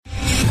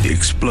The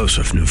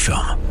explosive new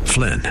film,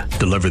 Flynn,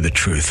 deliver the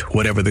truth,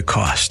 whatever the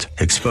cost,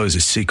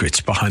 exposes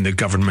secrets behind the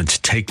government's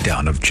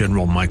takedown of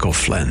General Michael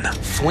Flynn.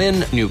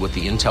 Flynn knew what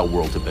the intel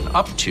world had been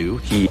up to.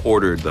 He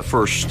ordered the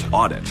first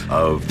audit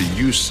of the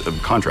use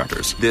of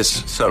contractors.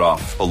 This set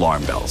off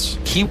alarm bells.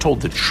 He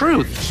told the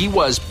truth. He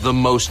was the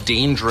most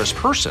dangerous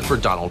person for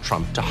Donald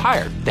Trump to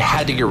hire. They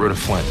had to get rid of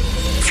Flynn.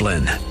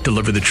 Flynn,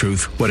 deliver the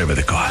truth, whatever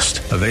the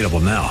cost. Available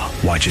now.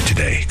 Watch it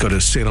today. Go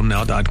to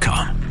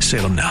salemnow.com.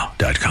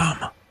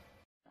 salemnow.com.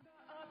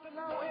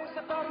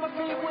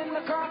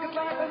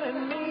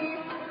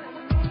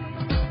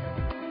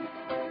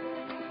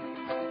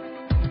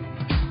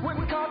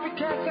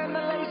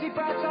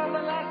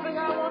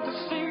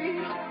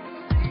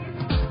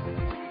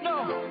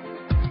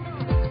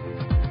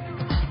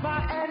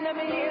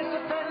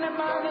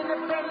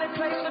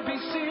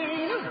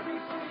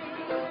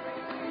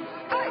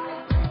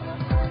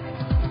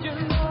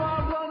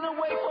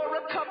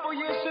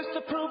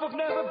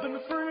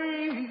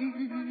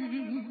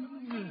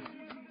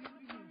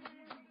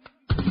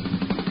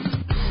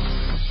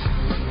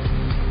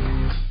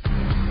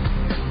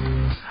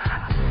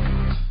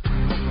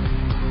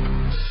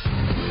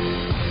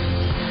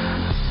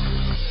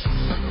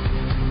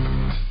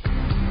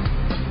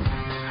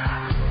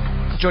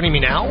 Joining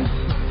me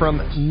now from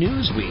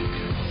Newsweek,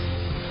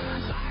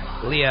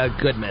 Leah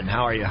Goodman.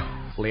 How are you,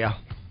 Leah?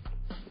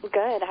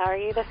 Good. How are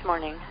you this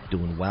morning?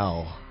 Doing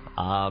well.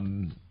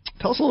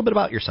 Tell us a little bit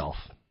about yourself.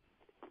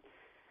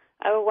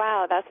 Oh,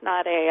 wow. That's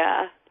not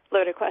a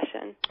loaded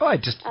question. Oh,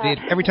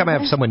 every time I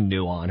have someone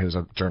new on who's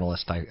a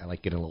journalist, I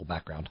like getting a little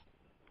background.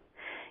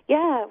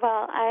 Yeah,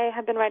 well, I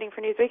have been writing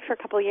for Newsweek for a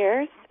couple of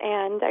years,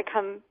 and I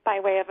come by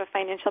way of a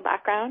financial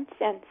background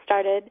and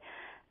started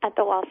at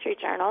the Wall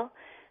Street Journal.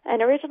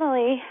 And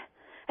originally,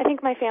 I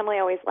think my family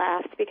always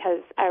laughed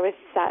because I was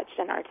such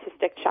an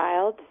artistic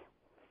child.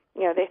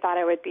 You know, they thought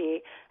I would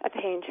be a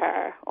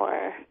painter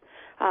or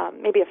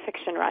maybe a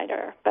fiction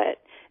writer,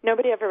 but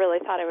nobody ever really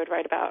thought I would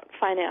write about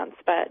finance.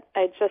 But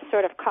I just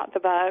sort of caught the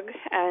bug,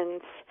 and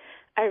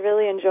I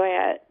really enjoy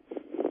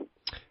it.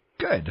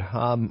 Good.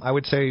 I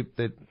would say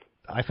that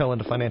I fell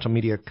into financial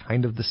media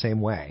kind of the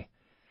same way.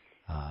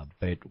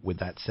 But with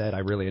that said, I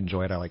really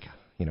enjoy it. I like,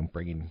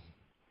 bringing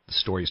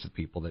stories to the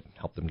people that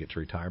help them get to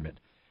retirement.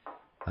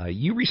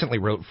 You recently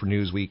wrote for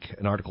Newsweek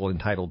an article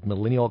entitled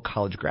Millennial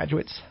College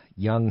Graduates,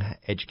 Young,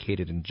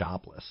 Educated, and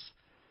Jobless.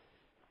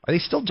 Are they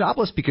still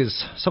jobless?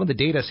 Because some of the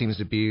data seems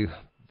to be,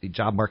 the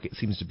job market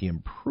seems to be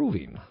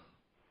improving.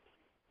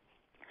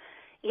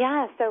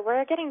 Yeah, so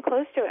we're getting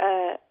close to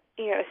a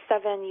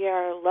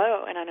 7-year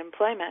low in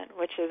unemployment,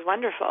 which is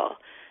wonderful.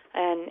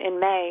 And in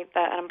May, the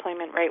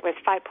unemployment rate was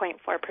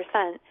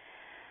 5.4%.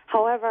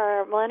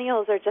 However,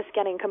 millennials are just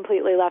getting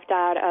completely left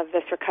out of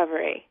this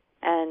recovery.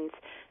 And,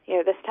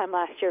 this time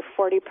last year,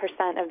 40%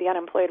 of the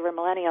unemployed were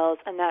millennials,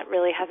 and that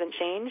really hasn't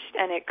changed,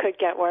 and it could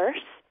get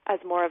worse as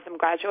more of them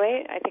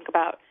graduate. I think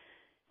about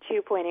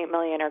 2.8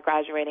 million are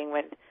graduating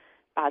with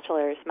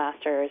bachelor's,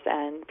 master's,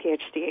 and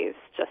PhDs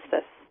just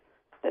this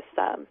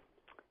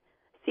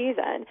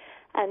season.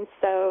 And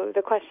so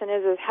the question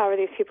is how are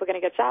these people going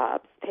to get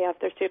jobs, pay off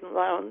their student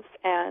loans,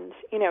 and,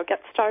 get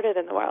started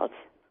in the world?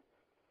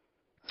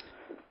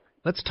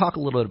 Let's talk a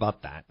little bit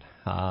about that.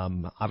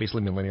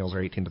 Obviously, millennials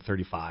are 18 to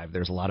 35.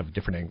 There's a lot of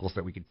different angles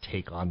that we could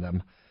take on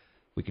them.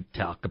 We could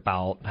talk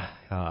about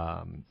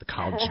the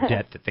college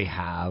debt that they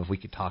have. We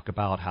could talk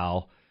about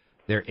how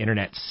they're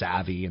internet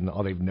savvy and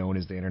all they've known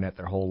is the internet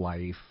their whole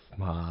life.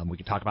 We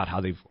could talk about how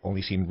they've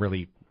only seen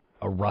really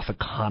a rough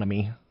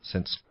economy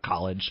since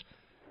college.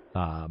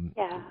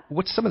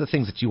 What's some of the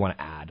things that you want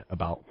to add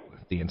about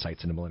the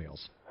insights into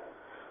millennials?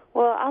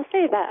 Well, I'll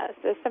say this.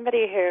 As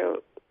somebody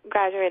who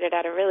graduated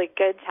at a really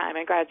good time,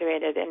 I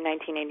graduated in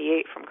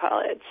 1988 from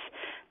college,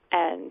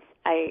 and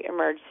I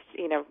emerged,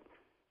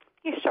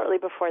 shortly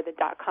before the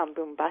dot-com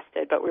boom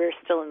busted, but we were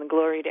still in the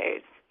glory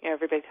days.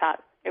 Everybody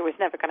thought it was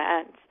never going to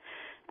end.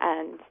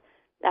 And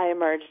I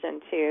emerged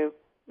into,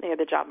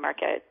 the job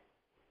market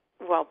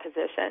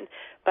well-positioned.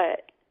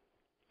 But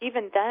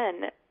even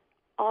then,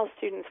 all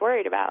students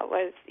worried about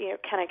was,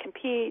 can I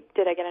compete?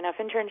 Did I get enough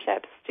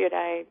internships? Did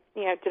I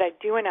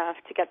do enough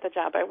to get the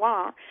job I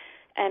want?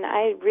 And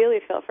I really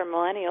feel for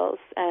millennials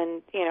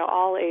and,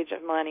 all age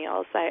of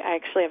millennials. I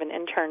actually have an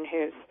intern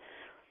who's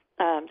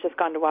just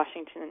gone to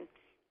Washington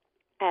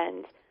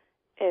and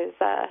is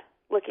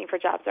looking for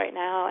jobs right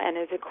now and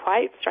is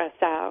quite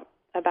stressed out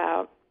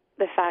about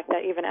the fact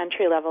that even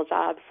entry-level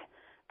jobs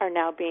are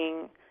now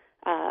being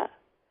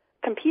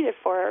competed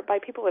for by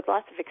people with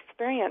lots of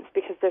experience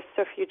because there's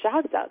so few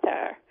jobs out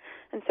there.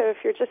 And so if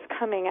you're just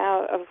coming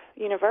out of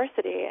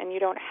university and you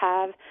don't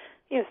have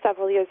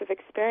several years of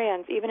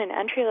experience, even an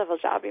entry-level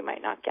job you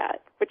might not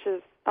get, which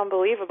is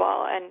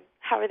unbelievable. And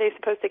how are they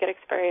supposed to get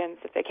experience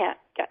if they can't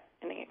get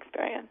any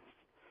experience?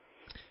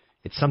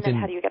 It's something. And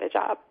then how do you get a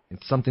job?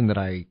 It's something that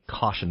I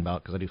caution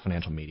about because I do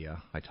financial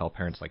media. I tell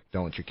parents,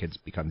 don't let your kids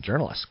become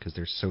journalists because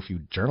there's so few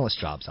journalist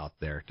jobs out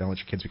there. Don't let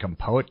your kids become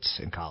poets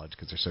in college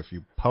because there's so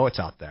few poets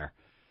out there.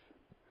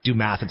 Do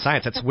math and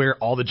science. That's where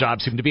all the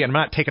jobs seem to be. And I'm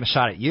not taking a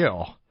shot at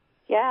you.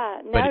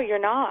 Yeah, no, you're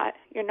not.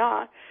 You're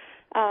not.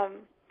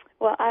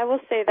 Well, I will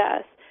say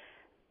this.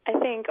 I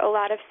think a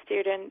lot of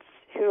students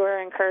who are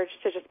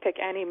encouraged to just pick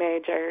any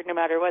major, no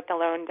matter what the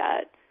loan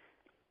debt,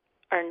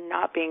 are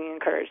not being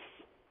encouraged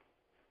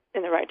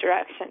in the right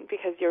direction,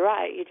 because you're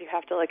right. You do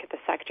have to look at the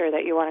sector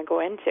that you want to go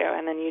into,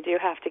 and then you do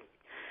have to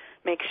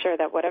make sure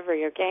that whatever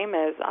your game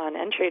is on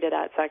entry to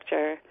that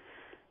sector,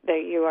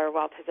 that you are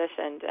well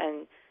positioned.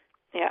 And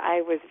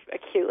I was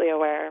acutely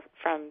aware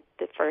from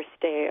the first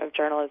day of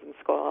journalism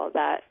school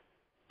that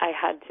I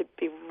had to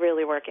be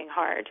really working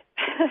hard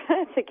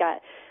to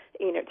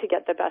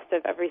get the best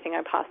of everything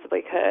I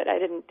possibly could. I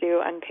didn't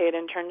do unpaid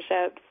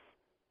internships,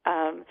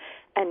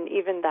 and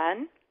even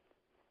then,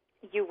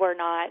 you were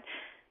not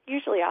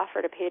usually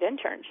offered a paid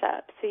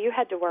internship. So you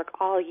had to work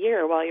all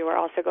year while you were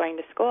also going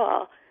to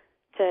school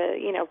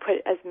to,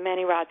 put as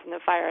many rods in the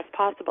fire as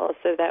possible,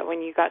 so that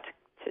when you got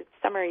to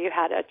summer, you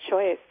had a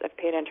choice of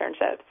paid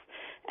internships.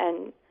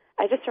 And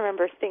I just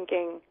remember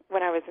thinking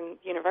when I was in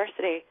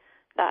university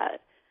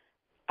that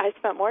I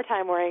spent more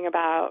time worrying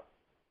about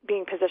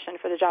being positioned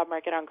for the job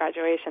market on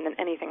graduation than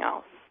anything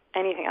else.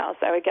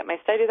 I would get my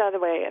studies out of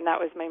the way, and that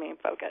was my main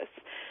focus.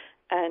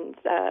 And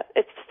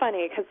it's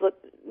funny because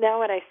now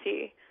when I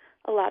see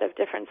a lot of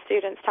different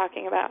students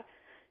talking about,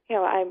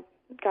 I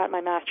got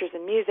my master's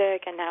in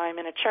music, and now I'm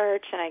in a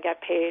church, and I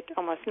get paid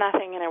almost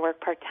nothing, and I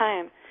work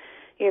part-time.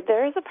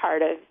 There is a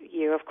part of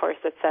you, of course,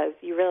 that says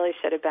you really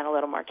should have been a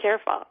little more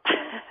careful.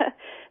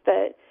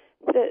 But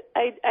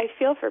I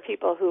feel for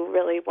people who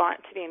really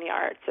want to be in the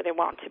arts, or they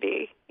want to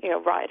be,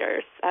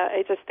 writers.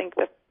 I just think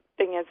the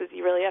thing is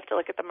you really have to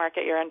look at the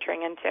market you're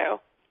entering into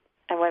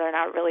and whether or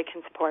not it really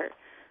can support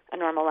a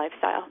normal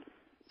lifestyle.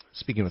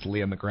 Speaking with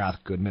Leah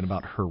McGrath Goodman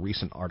about her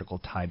recent article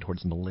tied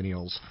towards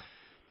millennials,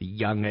 the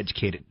young,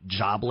 educated,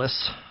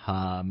 jobless.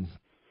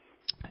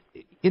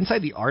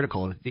 Inside the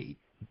article, do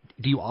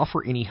you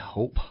offer any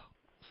hope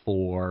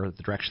for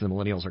the direction the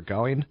millennials are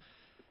going?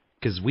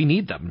 Because we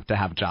need them to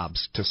have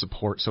jobs to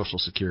support Social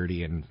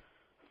Security and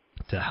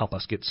to help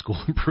us get school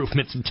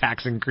improvements and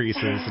tax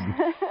increases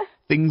and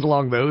things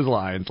along those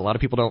lines. A lot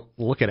of people don't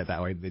look at it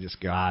that way. They just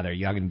go, they're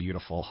young and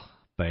beautiful.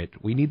 But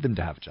we need them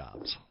to have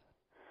jobs.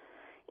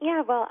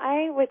 Yeah, well,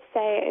 I would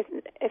say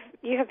if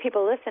you have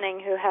people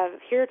listening who have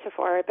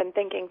heretofore been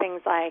thinking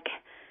things like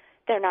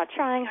they're not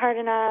trying hard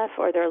enough,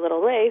 or they're a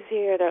little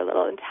lazy, or they're a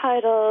little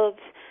entitled,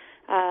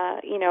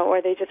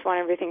 or they just want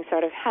everything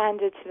sort of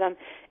handed to them,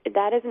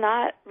 that is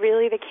not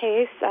really the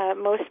case.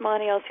 Most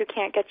millennials who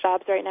can't get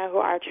jobs right now who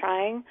are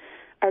trying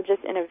are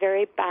just in a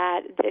very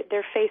bad,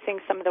 they're facing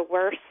some of the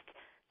worst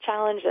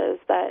challenges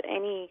that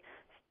any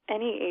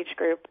age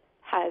group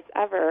has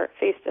ever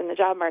faced in the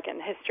job market in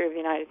the history of the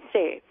United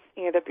States.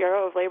 The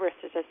Bureau of Labor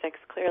Statistics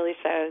clearly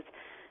shows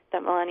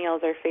that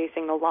millennials are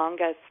facing the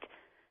longest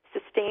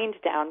sustained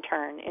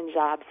downturn in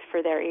jobs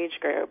for their age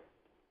group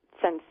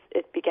since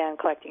it began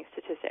collecting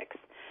statistics.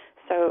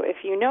 So if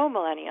you know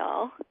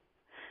millennial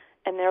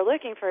and they're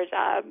looking for a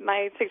job,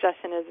 my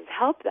suggestion is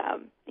help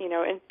them,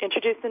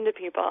 introduce them to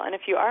people. And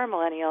if you are a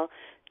millennial,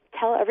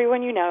 tell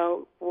everyone you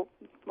know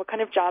what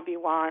kind of job you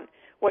want,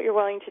 what you're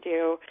willing to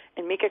do,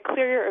 and make it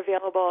clear you're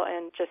available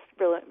and just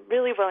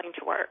really willing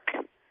to work.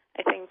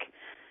 I think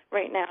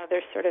right now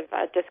there's sort of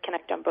a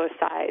disconnect on both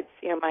sides.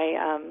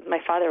 My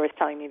father was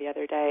telling me the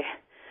other day,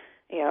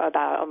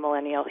 about a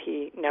millennial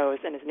he knows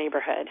in his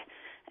neighborhood,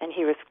 and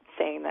he was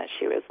saying that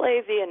she was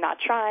lazy and not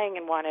trying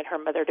and wanted her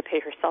mother to pay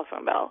her cell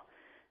phone bill.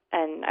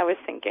 And I was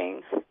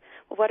thinking,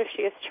 well, what if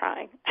she is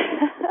trying?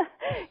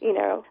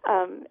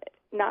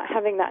 Not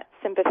having that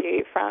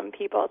sympathy from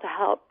people to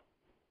help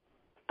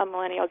a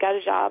millennial get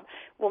a job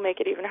will make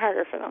it even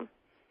harder for them.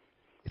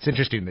 It's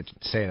interesting that you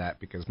say that,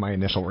 because my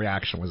initial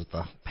reaction was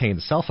the paying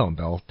the cell phone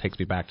bill takes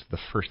me back to the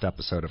first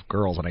episode of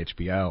Girls on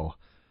HBO.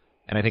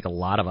 And I think a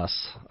lot of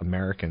us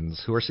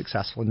Americans who are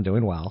successful and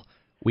doing well,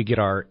 we get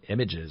our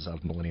images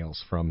of millennials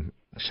from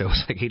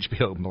shows like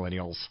HBO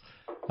Millennials,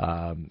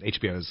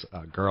 HBO's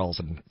Girls,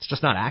 and it's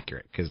just not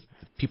accurate, because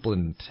people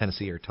in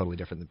Tennessee are totally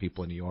different than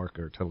people in New York,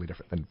 or totally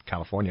different than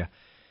California.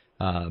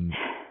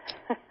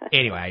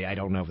 Anyway, I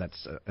don't know if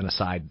that's an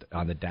aside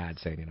on the dad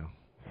saying,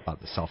 about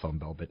the cell phone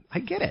bill, but I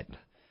get it.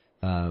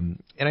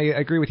 And I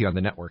agree with you on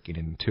the networking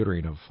and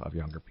tutoring of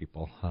younger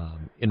people.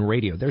 In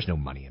radio, there's no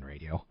money in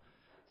radio.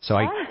 So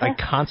I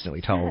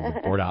constantly tell the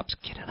board ops,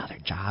 get another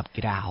job,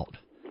 get out.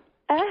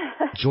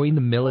 Join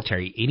the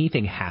military.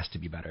 Anything has to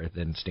be better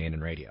than staying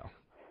in radio.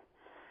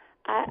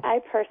 I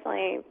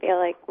personally feel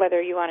like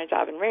whether you want a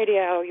job in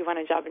radio, you want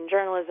a job in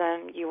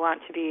journalism, you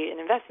want to be an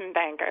investment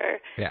banker,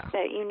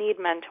 that you need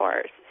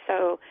mentors.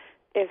 So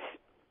if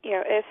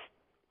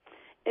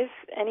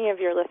any of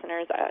your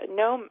listeners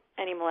know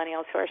any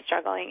millennials who are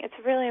struggling, it's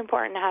really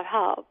important to have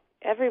help.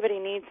 Everybody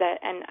needs it.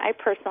 And I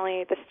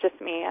personally, this is just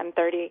me, I'm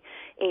 38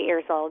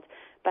 years old,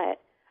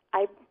 but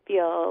I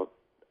feel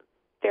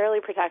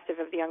fairly protective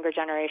of the younger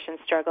generation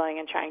struggling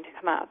and trying to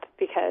come up,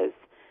 because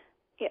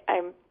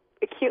I'm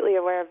acutely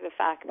aware of the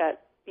fact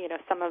that,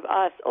 some of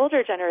us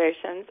older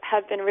generations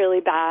have been really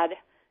bad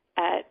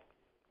at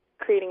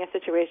creating a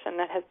situation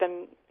that has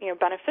been,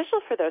 beneficial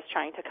for those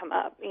trying to come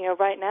up.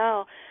 Right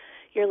now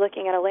you're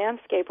looking at a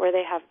landscape where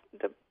they have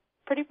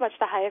pretty much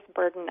the highest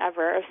burden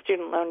ever of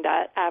student loan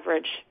debt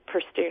average per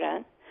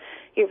student.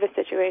 You have a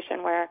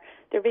situation where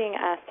they're being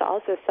asked to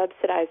also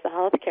subsidize the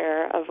health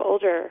care of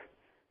older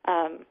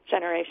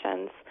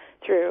generations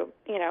through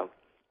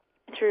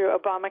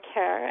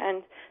Obamacare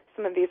and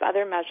some of these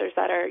other measures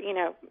that are,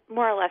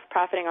 more or less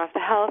profiting off the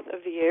health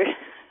of the youth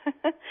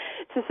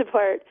to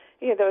support,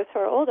 those who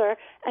are older.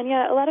 And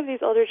yet a lot of these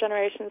older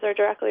generations are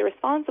directly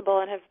responsible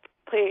and have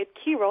played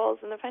key roles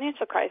in the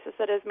financial crisis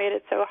that has made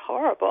it so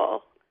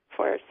horrible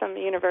for some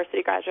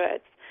university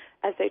graduates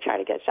as they try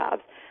to get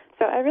jobs.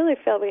 So I really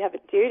feel we have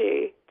a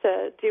duty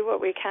to do what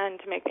we can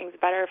to make things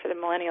better for the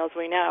millennials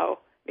we know,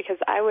 because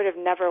I would have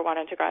never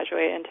wanted to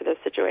graduate into this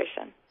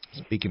situation.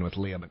 Speaking with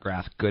Leah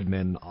McGrath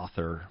Goodman,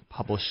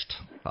 published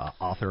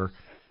author,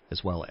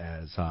 as well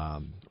as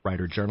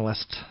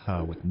writer-journalist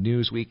with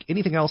Newsweek.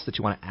 Anything else that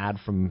you want to add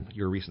from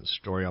your recent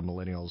story on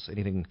millennials?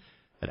 Anything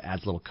that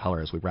adds a little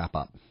color as we wrap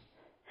up?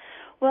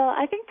 Well,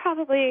 I think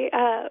probably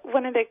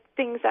one of the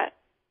things that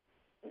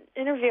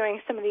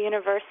interviewing some of the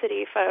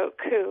university folk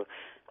who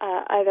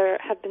either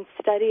have been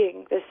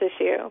studying this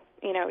issue,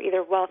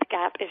 either wealth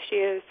gap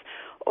issues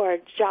or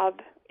job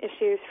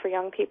issues for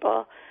young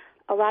people,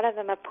 a lot of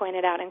them have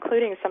pointed out,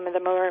 including some of the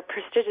more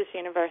prestigious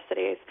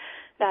universities,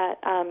 that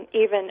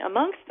even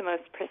amongst the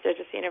most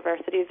prestigious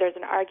universities, there's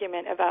an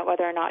argument about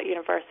whether or not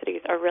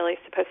universities are really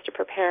supposed to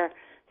prepare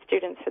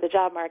students for the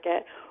job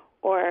market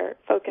or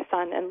focus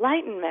on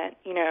enlightenment,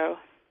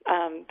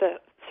 the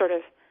sort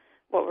of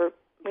what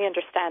we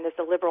understand as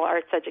the liberal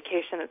arts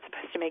education that's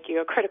supposed to make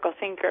you a critical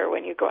thinker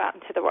when you go out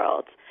into the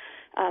world.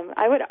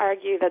 I would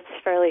argue that's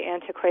fairly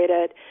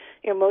antiquated.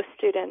 Most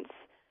students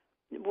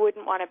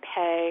wouldn't want to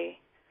pay,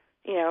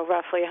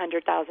 roughly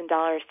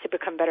 $100,000 to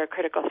become better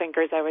critical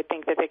thinkers. I would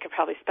think that they could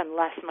probably spend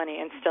less money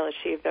and still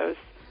achieve those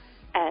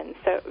ends.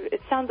 So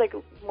it sounds like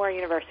more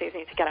universities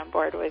need to get on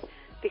board with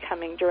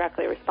becoming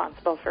directly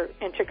responsible for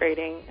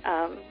integrating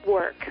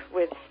work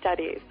with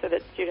studies so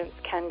that students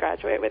can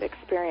graduate with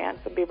experience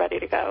and be ready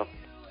to go.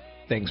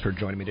 Thanks for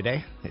joining me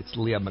today. It's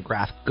Leah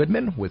McGrath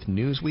Goodman with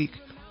Newsweek.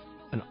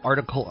 An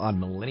article on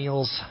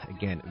millennials,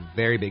 again,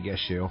 very big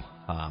issue.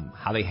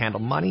 How they handle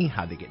money,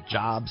 how they get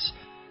jobs,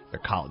 their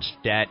college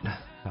debt.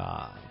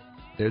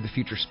 They're the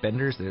future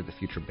spenders. They're the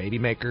future baby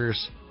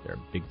makers. They're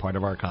a big part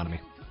of our economy.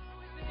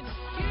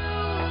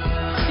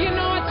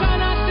 I try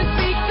not to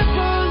speak the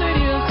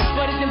politics,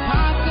 but it's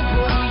impossible.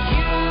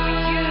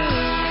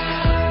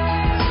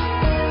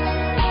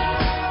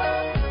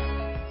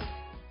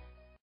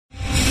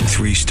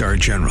 Three-star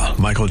General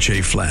Michael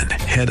J. Flynn,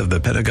 head of the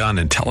Pentagon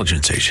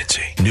Intelligence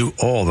Agency, knew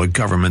all the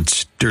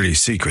government's dirty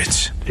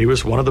secrets. He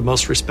was one of the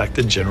most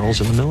respected generals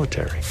in the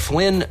military.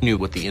 Flynn knew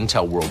what the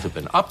intel world had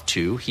been up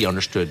to. He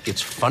understood its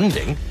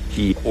funding.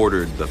 He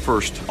ordered the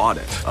first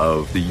audit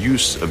of the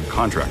use of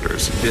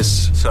contractors.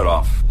 This set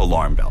off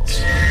alarm bells.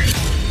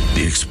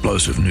 The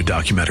explosive new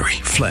documentary,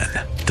 Flynn,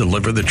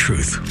 Deliver the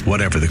Truth,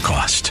 Whatever the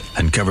Cost,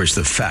 uncovers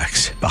the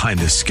facts behind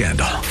this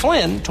scandal.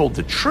 Flynn told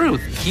the truth.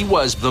 He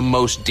was the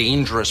most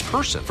dangerous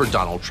person for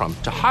Donald Trump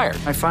to hire.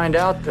 I find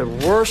out the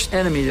worst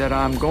enemy that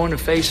I'm going to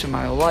face in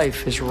my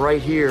life is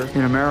right here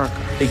in America.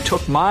 They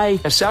took my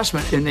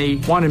assessment and they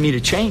wanted me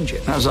to change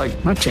it. And I was like,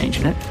 I'm not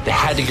changing it. They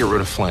had to get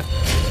rid of Flynn.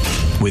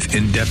 With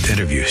in-depth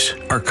interviews,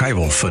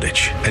 archival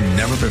footage, and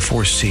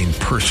never-before-seen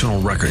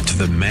personal records of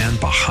the man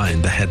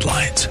behind the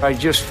headlines. I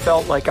just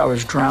felt like I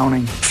was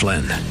drowning.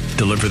 Flynn,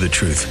 Deliver the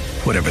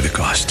Truth, Whatever the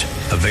Cost.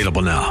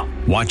 Available now.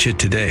 Watch it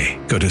today.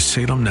 Go to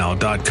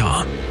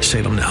salemnow.com.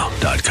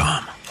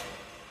 salemnow.com.